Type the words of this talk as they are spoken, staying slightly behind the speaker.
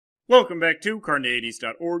Welcome back to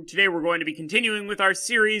Carneades.org. Today we're going to be continuing with our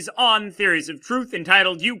series on theories of truth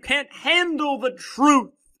entitled You Can't Handle the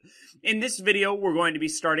Truth. In this video, we're going to be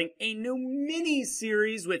starting a new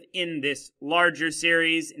mini-series within this larger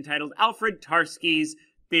series entitled Alfred Tarski's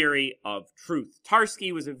Theory of Truth.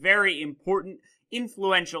 Tarski was a very important,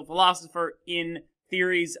 influential philosopher in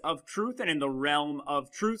theories of truth and in the realm of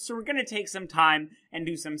truth, so we're going to take some time and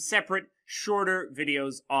do some separate, shorter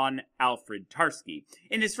videos on Alfred Tarski.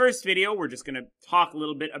 In this first video, we're just going to talk a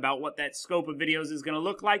little bit about what that scope of videos is going to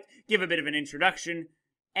look like, give a bit of an introduction,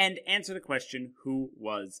 and answer the question, who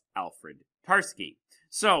was Alfred Tarski?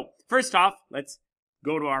 So, first off, let's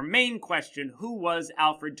go to our main question, who was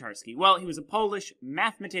Alfred Tarski? Well, he was a Polish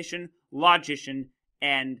mathematician, logician,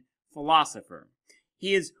 and philosopher.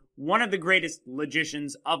 He is one of the greatest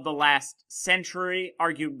logicians of the last century,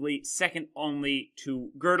 arguably second only to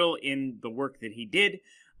Gödel in the work that he did,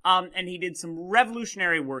 and he did some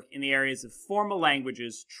revolutionary work in the areas of formal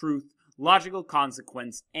languages, truth, logical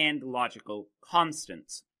consequence, and logical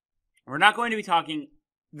constants. We're not going to be talking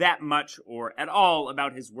that much or at all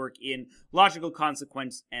about his work in logical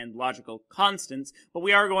consequence and logical constants, but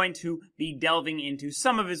we are going to be delving into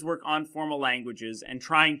some of his work on formal languages and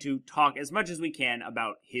trying to talk as much as we can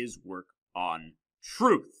about his work on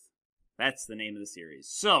truth. That's the name of the series.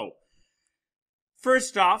 So,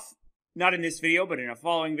 first off, not in this video, but in a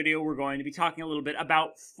following video, we're going to be talking a little bit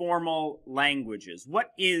about formal languages. What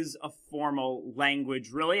is a formal language,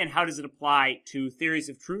 really, and how does it apply to theories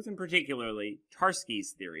of truth, and particularly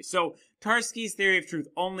Tarski's theory? So, Tarski's theory of truth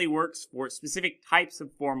only works for specific types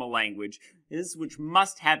of formal language, which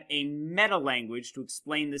must have a meta-language to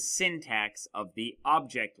explain the syntax of the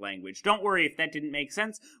object language. Don't worry if that didn't make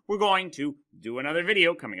sense. We're going to do another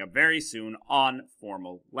video coming up very soon on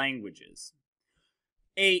formal languages.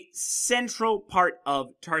 A central part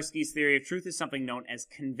of Tarski's theory of truth is something known as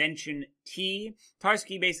convention T.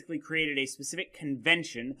 Tarski basically created a specific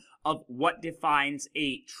convention of what defines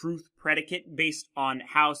a truth predicate based on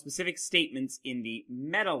how specific statements in the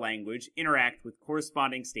meta-language interact with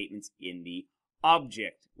corresponding statements in the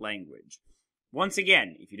object language. Once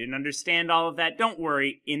again, if you didn't understand all of that, don't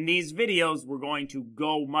worry. In these videos, we're going to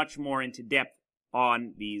go much more into depth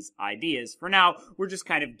on these ideas. For now, we're just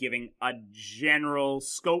kind of giving a general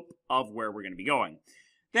scope of where we're going to be going.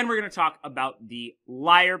 Then we're going to talk about the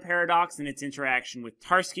liar paradox and its interaction with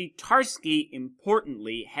Tarski. Tarski,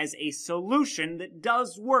 importantly, has a solution that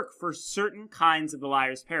does work for certain kinds of the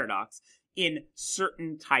liar's paradox in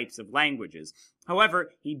certain types of languages.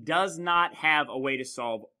 However, he does not have a way to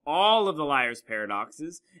solve all of the liar's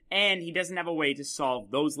paradoxes, and he doesn't have a way to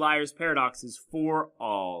solve those liar's paradoxes for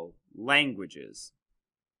all languages.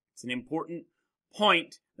 It's an important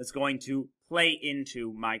point that's going to play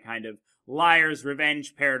into my kind of liar's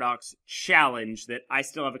revenge paradox challenge that I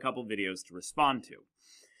still have a couple videos to respond to.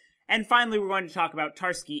 And finally, we're going to talk about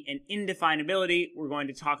Tarski and indefinability. We're going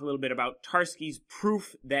to talk a little bit about Tarski's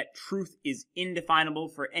proof that truth is indefinable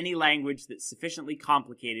for any language that's sufficiently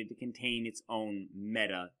complicated to contain its own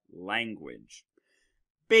meta-language.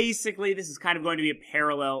 Basically, this is kind of going to be a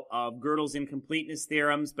parallel of Gödel's incompleteness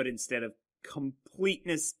theorems, but instead of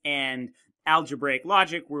completeness and algebraic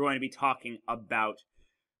logic, we're going to be talking about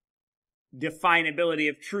definability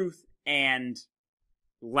of truth and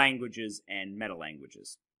languages and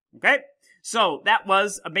meta-languages. Okay, so that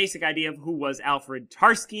was a basic idea of who was Alfred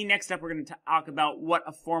Tarski. Next up, we're going to talk about what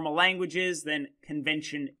a formal language is, then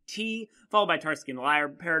convention T, followed by Tarski and the liar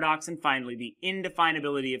paradox, and finally the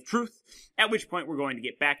indefinability of truth, at which point we're going to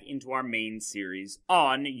get back into our main series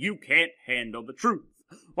on You Can't Handle the Truth.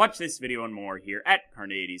 Watch this video and more here at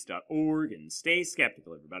Carneades.org, and stay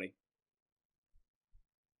skeptical, everybody.